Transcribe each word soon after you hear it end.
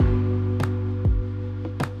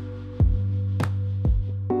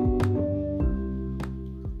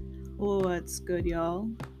What's good, y'all?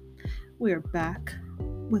 We're back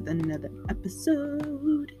with another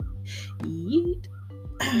episode. Yeet.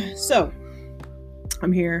 So,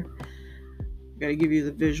 I'm here. Gotta give you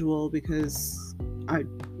the visual because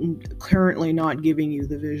I'm currently not giving you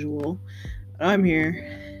the visual. I'm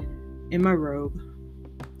here in my robe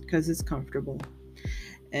because it's comfortable.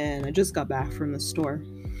 And I just got back from the store.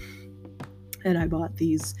 And I bought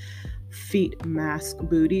these feet mask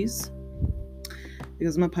booties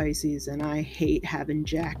because I'm a Pisces and I hate having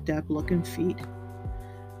jacked up looking feet.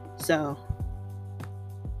 So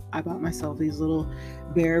I bought myself these little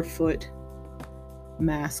barefoot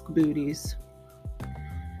mask booties.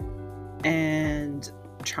 And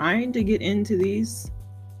trying to get into these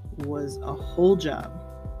was a whole job.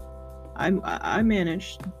 I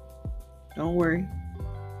managed. Don't worry.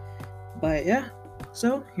 But yeah,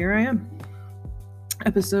 so here I am.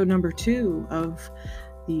 Episode number 2 of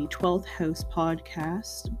the 12th House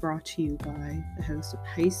podcast, brought to you by the House of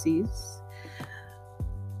Pisces.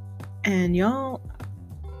 And y'all,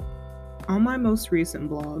 on my most recent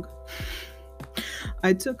blog,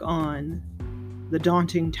 I took on the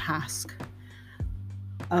daunting task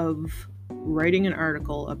of writing an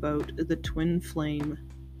article about the twin flame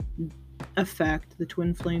effect, the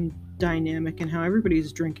twin flame dynamic, and how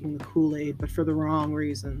everybody's drinking the Kool-Aid, but for the wrong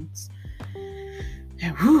reasons.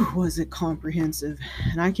 And was it comprehensive?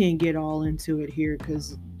 And I can't get all into it here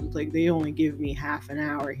because they only give me half an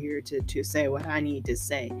hour here to say what I need to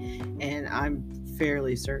say. And I'm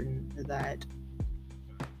fairly certain that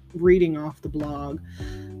reading off the blog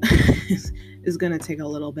is going to take a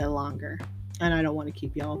little bit longer. And I don't want to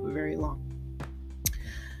keep y'all for very long.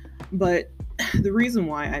 But the reason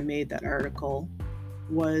why I made that article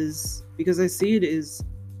was because I see it as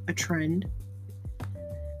a trend.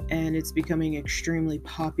 And it's becoming extremely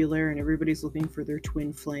popular, and everybody's looking for their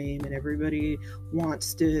twin flame, and everybody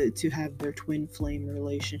wants to have their twin flame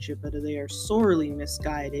relationship, but they are sorely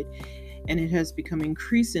misguided, and it has become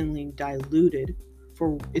increasingly diluted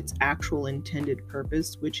for its actual intended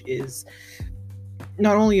purpose, which is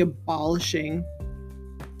not only abolishing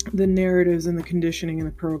the narratives and the conditioning and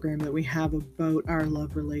the program that we have about our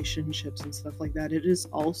love relationships and stuff like that. It is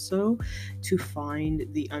also to find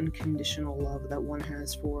the unconditional love that one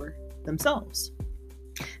has for themselves.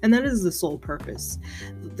 And that is the sole purpose.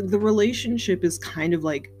 The relationship is kind of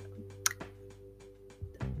like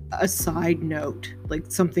a side note,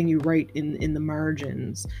 like something you write in the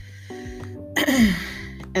margins.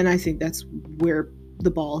 And I think that's where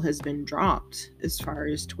the ball has been dropped as far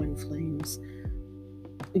as twin flames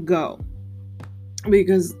go.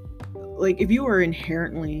 Because if you are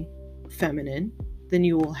inherently feminine, then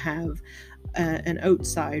you will have an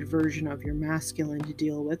outside version of your masculine to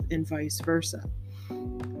deal with, and vice versa,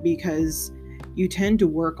 because you tend to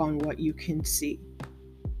work on what you can see.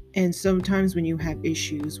 And sometimes when you have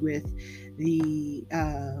issues with the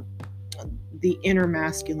inner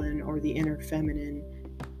masculine or the inner feminine,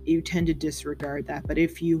 you tend to disregard that. But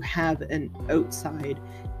if you have an outside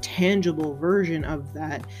tangible version of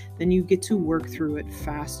that, then you get to work through it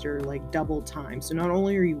faster, like double time. So not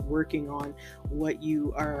only are you working on what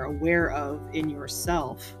you are aware of in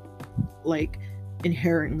yourself, like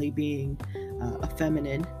inherently being a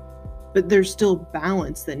feminine, but there's still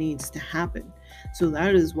balance that needs to happen. So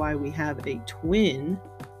that is why we have a twin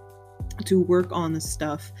to work on the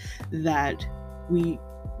stuff that we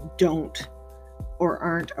don't or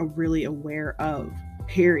aren't really aware of,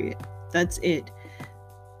 period. That's it.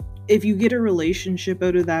 If you get a relationship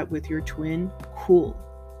out of that with your twin, cool.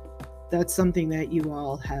 That's something that you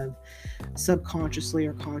all have subconsciously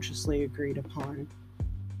or consciously agreed upon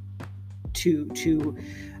to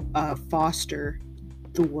foster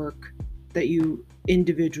the work that you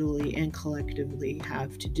individually and collectively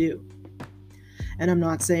have to do. And I'm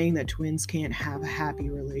not saying that twins can't have a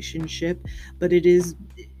happy relationship, but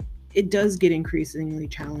it does get increasingly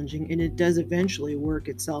challenging, and it does eventually work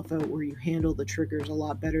itself out where you handle the triggers a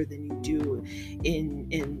lot better than you do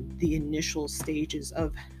in the initial stages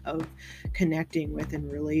of connecting with and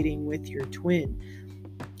relating with your twin.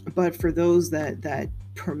 But for those that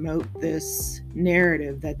promote this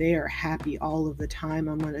narrative that they are happy all of the time,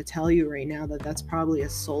 I'm going to tell you right now that that's probably a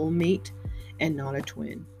soulmate and not a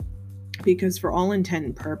twin. Because for all intent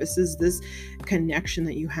and purposes, this connection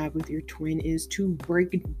that you have with your twin is to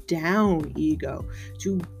break down ego,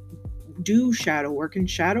 to do shadow work. And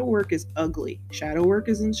shadow work is ugly. Shadow work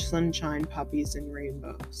isn't sunshine, puppies, and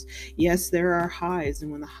rainbows. Yes, there are highs,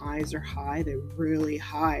 and when the highs are high, they're really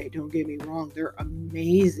high. Don't get me wrong, they're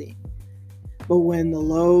amazing. But when the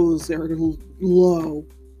lows are low,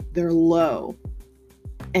 they're low.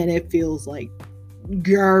 And it feels like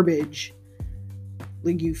garbage.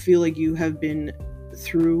 Like you feel like you have been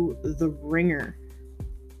through the ringer,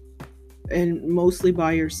 and mostly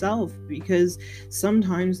by yourself, because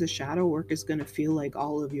sometimes the shadow work is going to feel like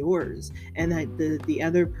all of yours, and that the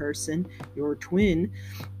other person, your twin,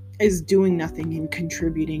 is doing nothing and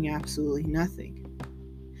contributing absolutely nothing.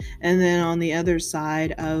 And then on the other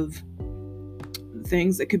side of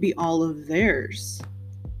things, it could be all of theirs,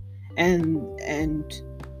 and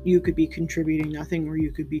you could be contributing nothing, or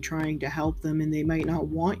you could be trying to help them and they might not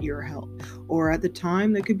want your help, or at the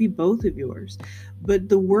time that could be both of yours. But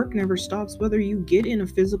the work never stops, whether you get in a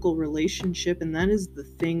physical relationship. And that is the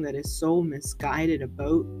thing that is so misguided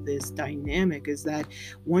about this dynamic, is that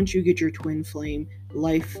once you get your twin flame,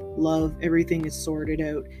 life, love, everything is sorted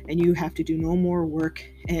out, and you have to do no more work,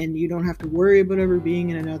 and you don't have to worry about ever being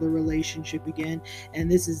in another relationship again, and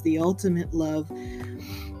this is the ultimate love.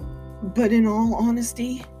 But in all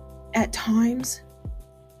honesty, at times,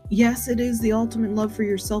 yes, it is the ultimate love for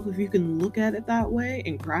yourself if you can look at it that way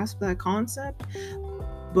and grasp that concept.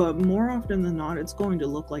 But more often than not, it's going to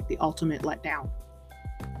look like the ultimate letdown.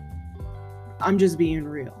 I'm just being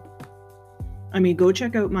real. I mean, go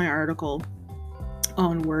check out my article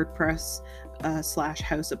on WordPress /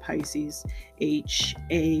 House of Pisces,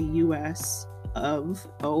 HAUS of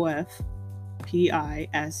OFPISCES.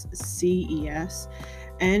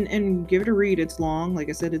 And give it a read. It's long. Like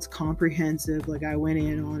I said, it's comprehensive. Like, I went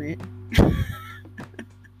in on it.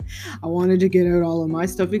 I wanted to get out all of my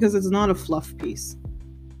stuff because it's not a fluff piece.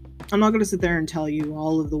 I'm not going to sit there and tell you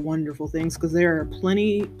all of the wonderful things, because there are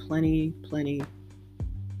plenty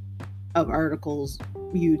of articles,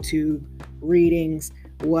 YouTube, readings,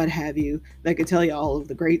 what have you, that could tell you all of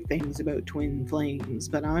the great things about twin flames.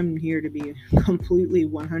 But I'm here to be completely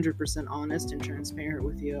 100% honest and transparent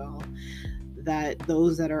with you all, that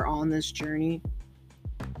those that are on this journey,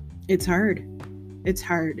 it's hard.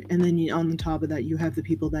 And then on the top of that, you have the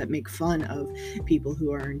people that make fun of people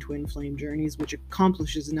who are in twin flame journeys, which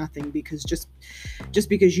accomplishes nothing, because just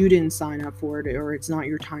because you didn't sign up for it, or it's not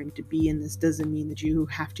your time to be in this, doesn't mean that you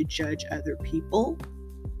have to judge other people.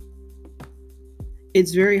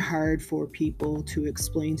 It's very hard for people to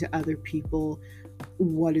explain to other people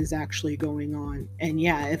what is actually going on. And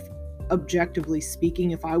yeah, if objectively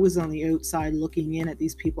speaking, if I was on the outside looking in at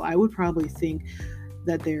these people, I would probably think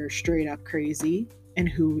that they're straight up crazy, and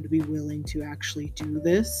who would be willing to actually do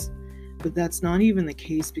this. But that's not even the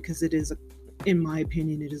case, because it is, in my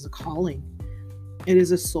opinion, it is a calling. It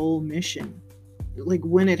is a soul mission. Like,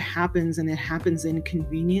 when it happens, and it happens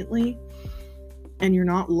inconveniently, and you're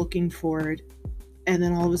not looking for it, and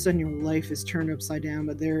then all of a sudden your life is turned upside down,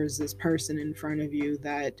 but there is this person in front of you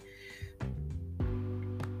that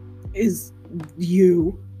is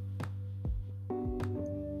you.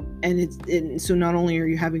 And so not only are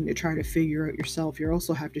you having to try to figure out yourself, you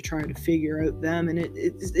also have to try to figure out them. And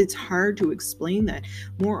it's hard to explain that.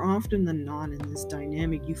 More often than not in this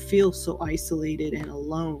dynamic, you feel so isolated and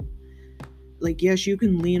alone. Like, yes, you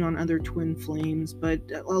can lean on other twin flames, but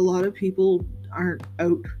a lot of people aren't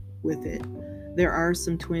out with it. There are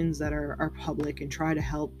some twins that are public and try to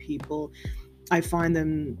help people. I find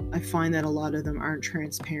that a lot of them aren't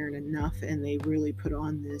transparent enough, and they really put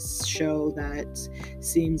on this show that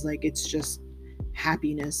seems like it's just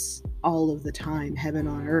happiness all of the time, heaven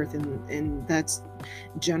on earth, and that's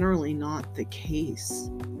generally not the case.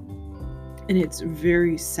 And it's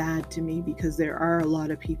very sad to me, because there are a lot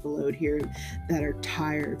of people out here that are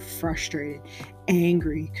tired, frustrated,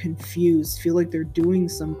 angry, confused, feel like they're doing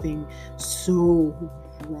something so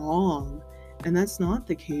wrong. And that's not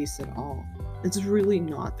the case at all. It's really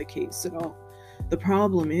not the case at all. The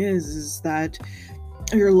problem is that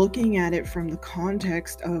you're looking at it from the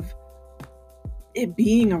context of it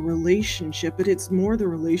being a relationship, but it's more the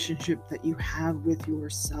relationship that you have with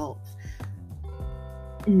yourself,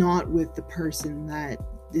 not with the person that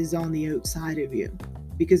is on the outside of you.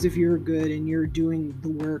 Because if you're good and you're doing the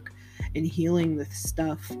work and healing the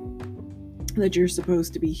stuff that you're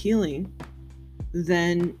supposed to be healing,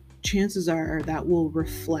 then chances are that will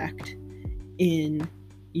reflect in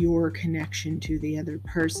your connection to the other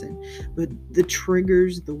person. But the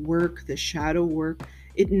triggers, the work, the shadow work,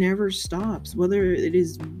 it never stops. Whether it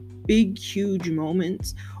is big, huge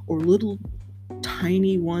moments or little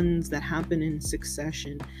tiny ones that happen in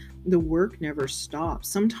succession, the work never stops.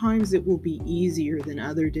 Sometimes it will be easier than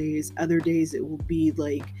other days. Other days it will be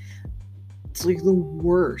like, it's like the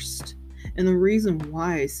worst. And the reason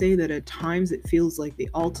why I say that at times it feels like the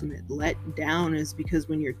ultimate letdown is because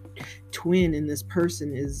when your twin and this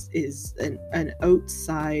person is an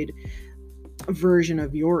outside version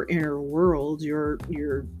of your inner world, your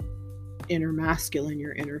inner masculine,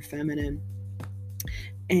 your inner feminine,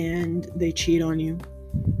 and they cheat on you,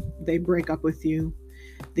 they break up with you,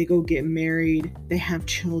 they go get married, they have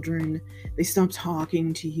children, they stop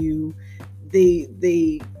talking to you,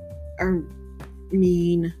 they are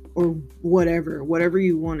mean, or whatever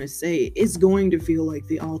you want to say, it's going to feel like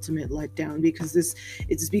the ultimate letdown, because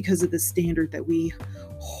it's because of the standard that we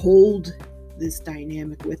hold this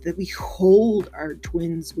dynamic with, that we hold our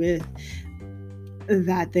twins with,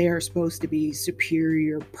 that they are supposed to be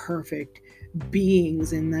superior, perfect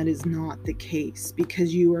beings, and that is not the case,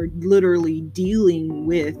 because you are literally dealing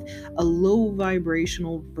with a low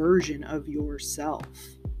vibrational version of yourself,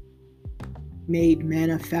 made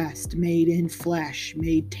manifest, made in flesh,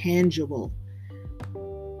 made tangible.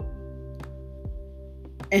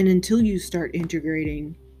 And until you start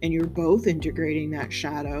integrating, and you're both integrating that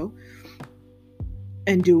shadow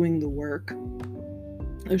and doing the work,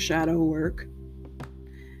 the shadow work,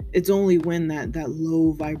 it's only when that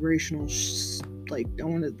low vibrational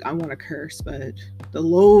I want to curse, but the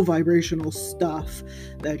low vibrational stuff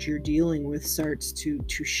that you're dealing with starts to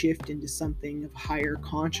shift into something of higher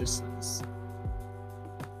consciousness.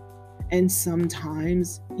 And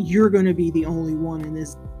sometimes you're going to be the only one in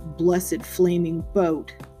this blessed flaming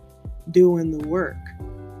boat doing the work,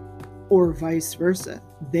 or vice versa.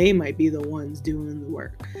 They might be the ones doing the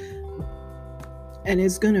work. And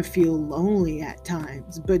it's going to feel lonely at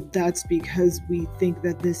times, but that's because we think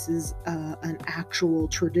that this is an actual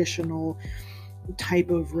traditional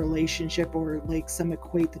type of relationship, or like some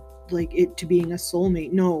equate like it to being a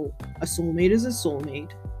soulmate. No, a soulmate is a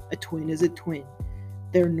soulmate. A twin is a twin.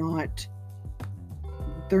 They're not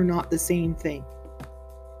the same thing.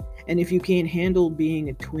 And if you can't handle being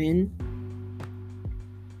a twin,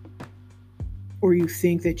 or you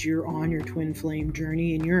think that you're on your twin flame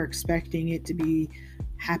journey and you're expecting it to be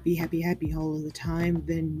happy all of the time,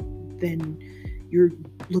 then you're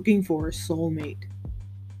looking for a soulmate,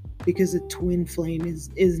 because a twin flame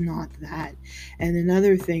is not that. And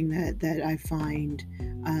another thing that I find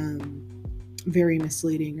very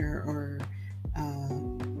misleading, or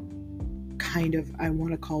kind of I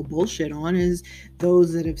want to call bullshit on, is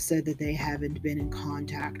those that have said that they haven't been in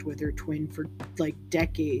contact with their twin for like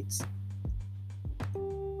decades.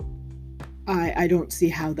 I don't see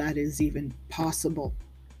how that is even possible,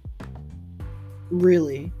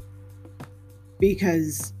 really,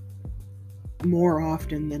 because more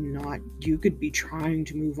often than not, you could be trying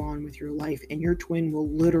to move on with your life and your twin will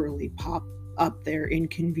literally pop up there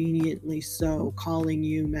inconveniently so, calling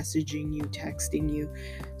you, messaging you, texting you.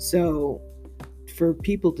 So for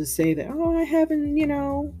people to say that, oh, I haven't,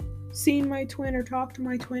 seen my twin or talked to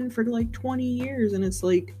my twin for like 20 years, and it's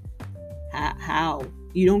like, how?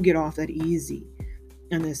 You don't get off that easy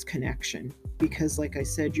in this connection, because like I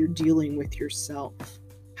said, you're dealing with yourself.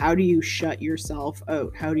 How do you shut yourself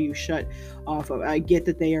out? How do you shut off of? I get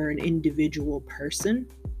that they are an individual person,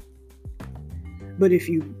 but if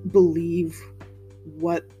you believe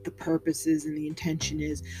what the purpose is and the intention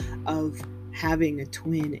is of having a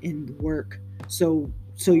twin in the work, so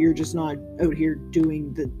you're just not out here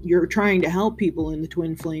you're trying to help people in the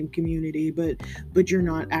twin flame community, but you're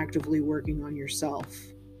not actively working on yourself.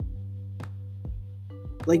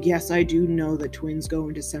 Like, yes, I do know that twins go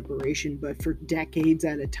into separation, but for decades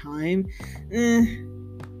at a time,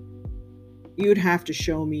 you'd have to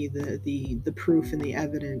show me the proof and the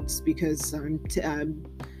evidence, because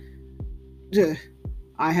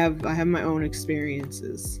I have my own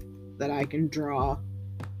experiences that I can draw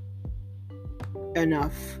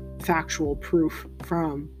enough factual proof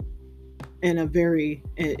from in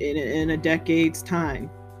a decade's time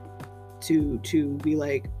to be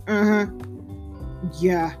like,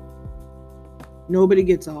 yeah, nobody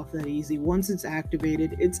gets off that easy. Once it's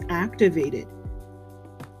activated, it's activated.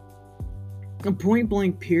 A point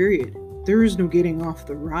blank period. There is no getting off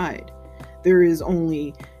the ride. There is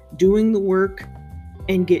only doing the work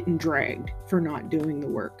and getting dragged for not doing the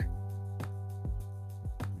work.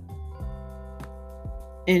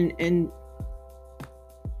 And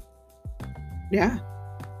yeah.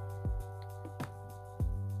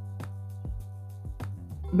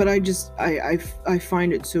 But I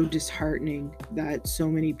find it so disheartening that so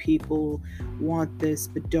many people want this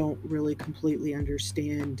but don't really completely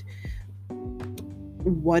understand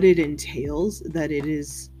what it entails, that it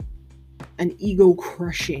is an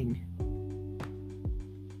ego-crushing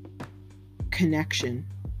connection.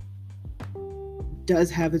 Does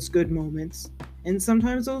have its good moments, and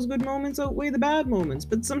sometimes those good moments outweigh the bad moments,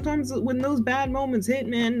 but sometimes when those bad moments hit,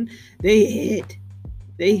 man, they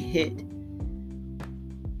hit.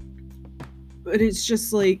 But it's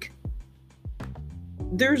just like,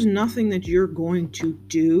 there's nothing that you're going to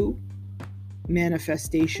do,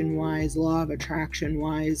 manifestation wise, law of attraction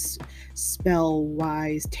wise, spell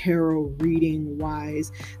wise, tarot reading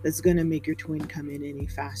wise, that's going to make your twin come in any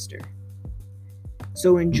faster.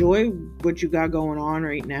 So enjoy what you got going on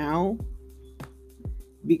right now,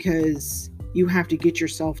 because you have to get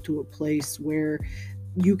yourself to a place where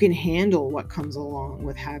you can handle what comes along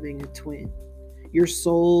with having a twin. Your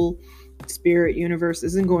soul, spirit, universe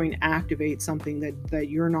isn't going to activate something that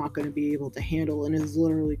you're not going to be able to handle and is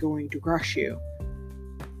literally going to crush you.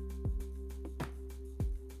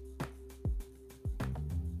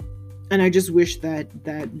 And I just wish that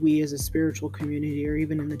we as a spiritual community, or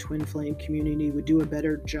even in the twin flame community, would do a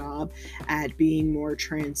better job at being more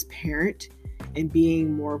transparent and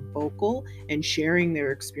being more vocal and sharing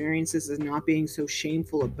their experiences and not being so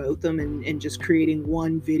shameful about them, and just creating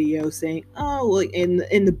one video saying, oh, well, in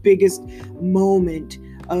the biggest moment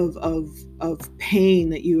of pain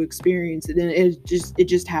that you experience, and it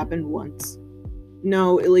just happened once.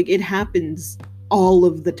 No, it happens all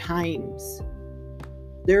of the times.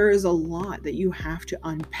 There is a lot that you have to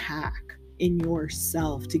unpack in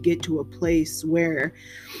yourself to get to a place where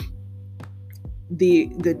the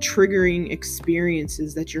triggering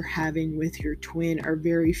experiences that you're having with your twin are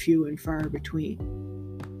very few and far between.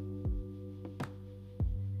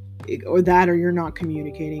 Or you're not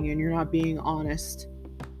communicating and you're not being honest,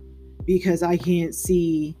 because I can't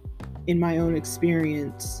see in my own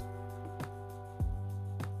experience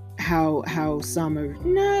how some are,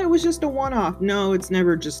 no, it was just a one-off. No, it's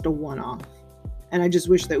never just a one-off. And I just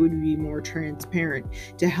wish that we'd be more transparent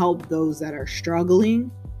to help those that are struggling,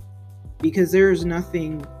 because there's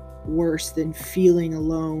nothing worse than feeling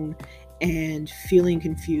alone and feeling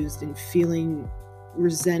confused and feeling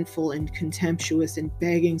resentful and contemptuous and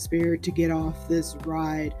begging spirit to get off this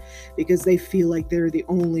ride, because they feel like they're the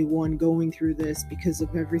only one going through this because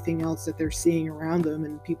of everything else that they're seeing around them,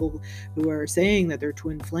 and people who are saying that they're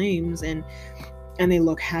twin flames and they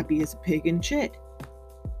look happy as a pig in shit.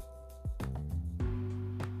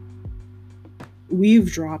 We've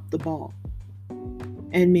dropped the ball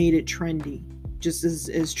and made it trendy, just as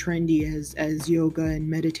trendy as yoga and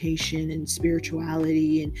meditation and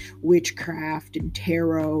spirituality and witchcraft and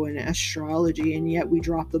tarot and astrology, and yet we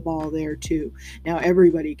drop the ball there too. Now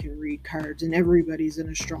everybody can read cards, and everybody's an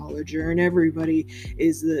astrologer, and everybody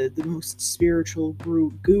is the most spiritual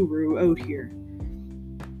guru out here.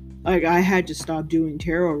 Like, I had to stop doing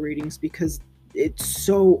tarot readings because it's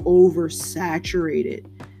so oversaturated,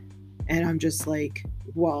 and I'm just like,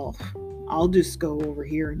 well, I'll just go over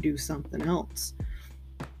here and do something else.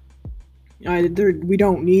 We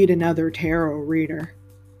don't need another tarot reader.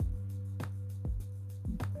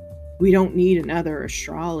 We don't need another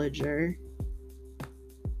astrologer.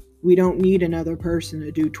 We don't need another person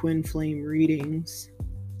to do twin flame readings.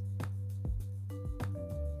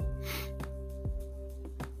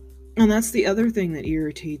 And that's the other thing that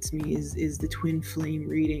irritates me is the twin flame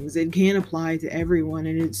readings. It can't apply to everyone,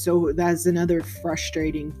 and that's another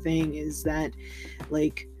frustrating thing, is that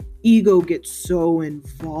like ego gets so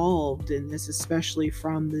involved in this, especially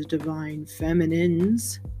from the divine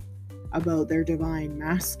feminines about their divine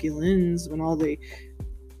masculines, when all they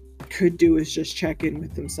could do is just check in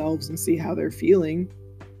with themselves and see how they're feeling.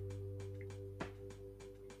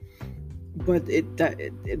 But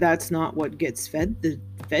that's not what gets fed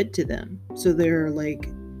to them. So they're like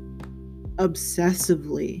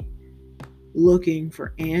obsessively looking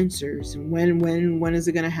for answers. And when is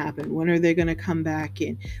it going to happen? When are they going to come back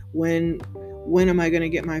in? When am I going to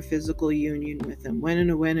get my physical union with them? When.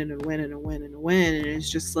 And it's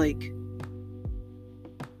just like,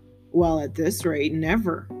 well, at this rate,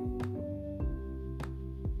 never.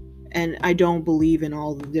 And I don't believe in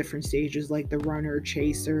all the different stages, like the runner,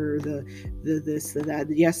 chaser, the this, the that.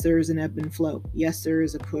 Yes, there is an ebb and flow. Yes, there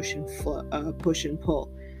is a push and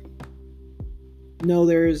pull. No,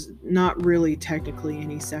 there is not really technically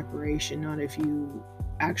any separation. Not if you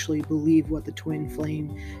actually believe what the twin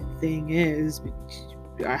flame thing is.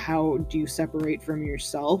 How do you separate from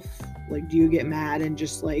yourself? Like, do you get mad and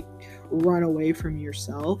just like run away from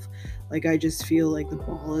yourself? Like, I just feel like the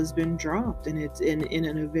ball has been dropped, and it's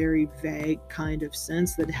in a very vague kind of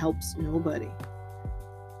sense that helps nobody.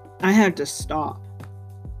 I had to stop.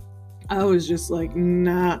 I was just like,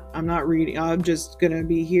 nah, I'm not reading. I'm just gonna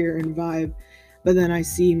be here and vibe. But then I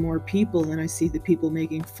see more people, and I see the people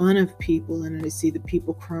making fun of people, and I see the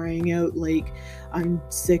people crying out like, I'm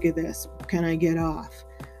sick of this. Can I get off?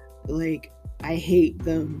 Like, I hate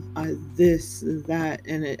them. This, that,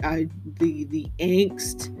 and the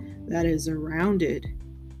angst that is around it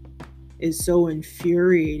is so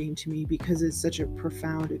infuriating to me, because it's such a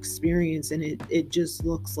profound experience, and it just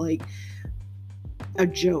looks like a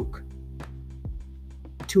joke.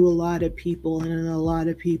 to a lot of people, and a lot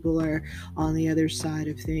of people are on the other side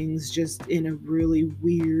of things, just in a really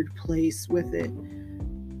weird place with it.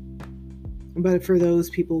 But for those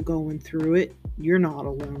people going through it, you're not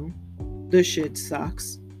alone. The shit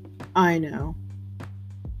sucks. I know.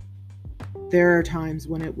 There are times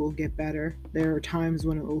when it will get better. There are times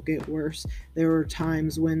when it will get worse. There are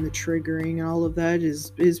times when the triggering and all of that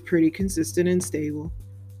is pretty consistent and stable.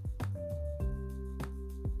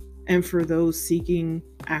 And for those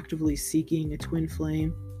actively seeking a twin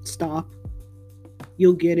flame, stop.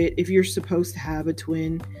 You'll get it. If you're supposed to have a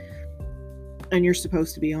twin and you're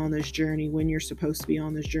supposed to be on this journey, when you're supposed to be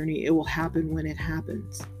on this journey, it will happen when it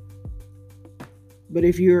happens. But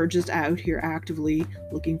if you're just out here actively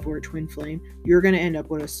looking for a twin flame, you're going to end up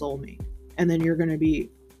with a soulmate. And then you're going to be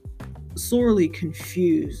sorely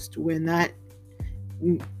confused when that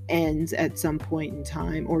ends at some point in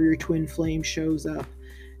time, or your twin flame shows up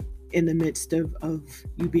in the midst of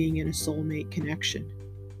you being in a soulmate connection.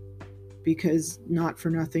 Because not for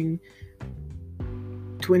nothing,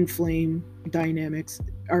 twin flame dynamics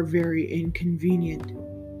are very inconvenient.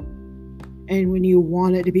 And when you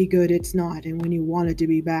want it to be good, it's not. And when you want it to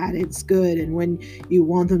be bad, it's good. And when you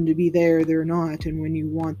want them to be there, they're not. And when you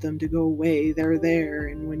want them to go away, they're there.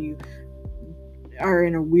 And when you are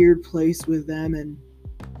in a weird place with them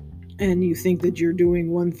and you think that you're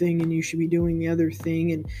doing one thing and you should be doing the other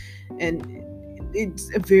thing, and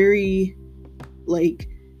it's a very, like,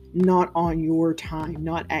 not on your time,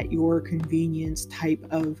 not at your convenience type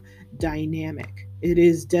of dynamic. It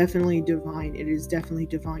is definitely divine. It is definitely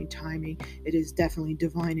divine timing. It is definitely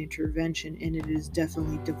divine intervention, and it is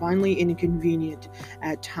definitely divinely inconvenient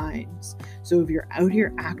at times. So if you're out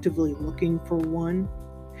here actively looking for one,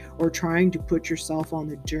 or trying to put yourself on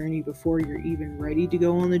the journey before you're even ready to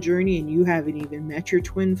go on the journey, and you haven't even met your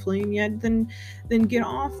twin flame yet, then get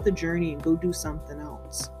off the journey and go do something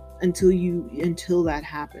else until that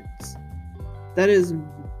happens. That is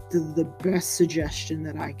the best suggestion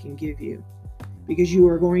that I can give you, because you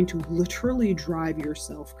are going to literally drive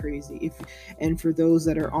yourself crazy. And for those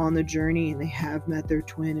that are on the journey and they have met their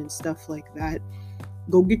twin and stuff like that,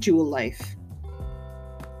 go get you a life.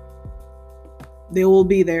 They will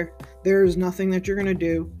be there. There's nothing that you're going to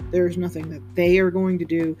do. There's nothing that they are going to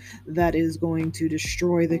do that is going to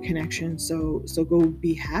destroy the connection. So go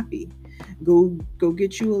be happy. Go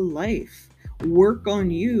get you a life. Work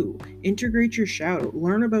on you. Integrate your shadow.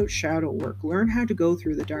 Learn about shadow work. Learn how to go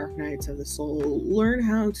through the dark nights of the soul. Learn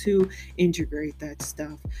how to integrate that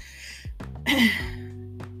stuff.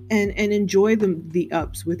 And enjoy the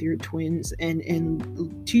ups with your twins,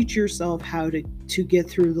 and teach yourself how to get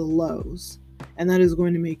through the lows. And that is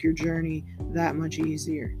going to make your journey that much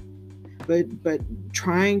easier. But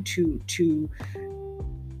trying to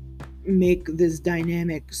make this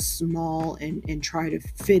dynamic small and try to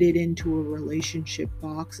fit it into a relationship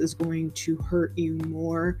box is going to hurt you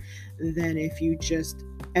more than if you just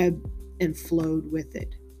ebb and flowed with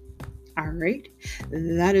it. All right,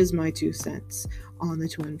 that is my 2 cents on the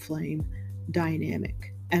twin flame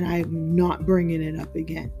dynamic, and I'm not bringing it up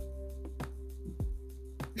again.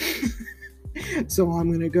 So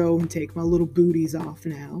I'm gonna go and take my little booties off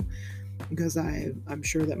now, because I'm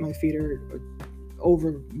sure that my feet are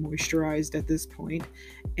over moisturized at this point,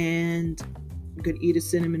 and I'm gonna eat a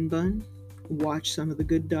cinnamon bun, watch some of The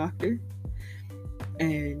Good Doctor,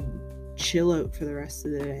 and chill out for the rest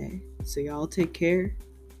of the day. So y'all take care,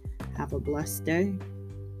 have a blessed day,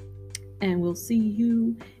 and we'll see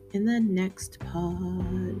you in the next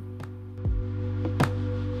pod.